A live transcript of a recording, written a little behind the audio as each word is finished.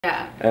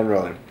Yeah, And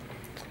rolling.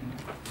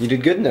 You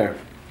did good in there.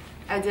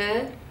 I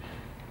did.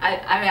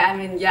 I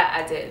mean, yeah,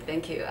 I did.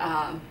 Thank you.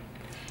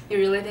 You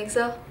really think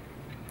so?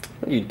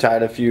 You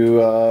tied a few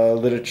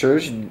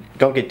literatures.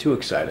 Don't get too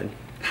excited.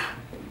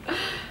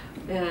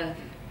 Yeah,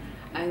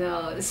 I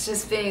know. It's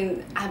just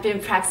I've been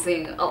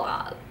practicing a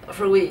lot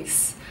for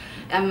weeks,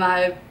 and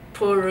my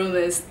poor room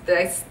is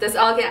that's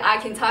all I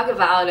can talk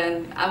about,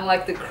 and I'm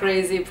like the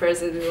crazy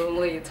person who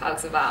only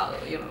talks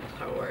about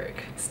her work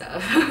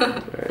stuff.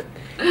 Right.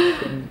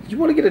 You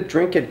want to get a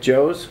drink at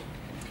Joe's?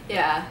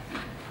 Yeah.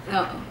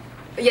 No.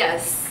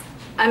 Yes.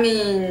 I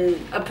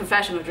mean, a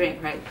professional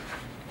drink, right?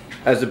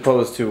 As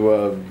opposed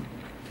to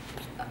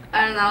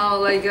I don't know,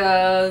 like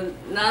a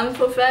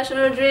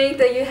non-professional drink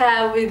that you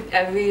have with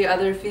every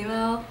other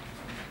female.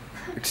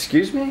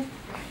 excuse me?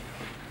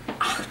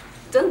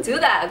 Don't do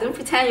that. Don't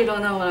pretend you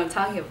don't know what I'm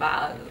talking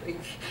about. Like,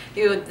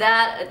 you're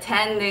that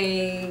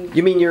attending.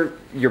 You mean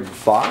your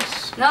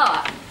boss?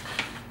 No.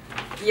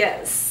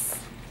 Yes.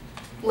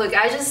 Look,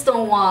 I just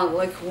don't want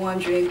like one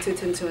drink to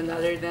turn to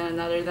another,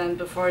 then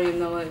before you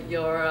know it,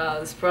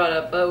 your spread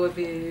up butt would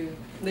be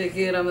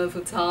naked on my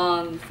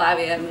futon 5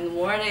 a.m. in the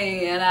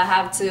morning, and I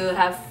have to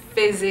have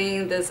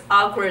facing this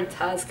awkward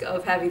task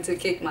of having to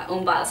kick my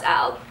own boss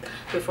out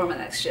before my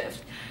next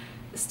shift.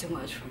 It's too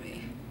much for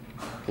me.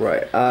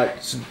 Right.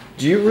 So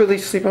do you really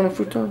sleep on a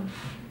futon?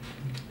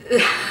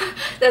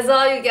 That's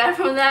all you get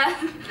from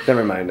that?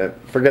 Never mind.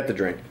 Forget the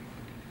drink.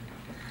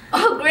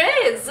 Oh,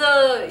 great!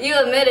 So you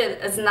admitted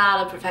it's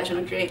not a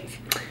professional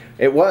drink.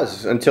 It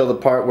was until the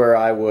part where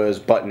I was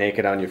butt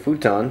naked on your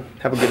futon.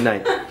 Have a good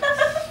night.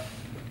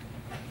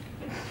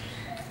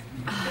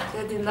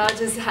 That did not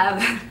just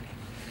happen.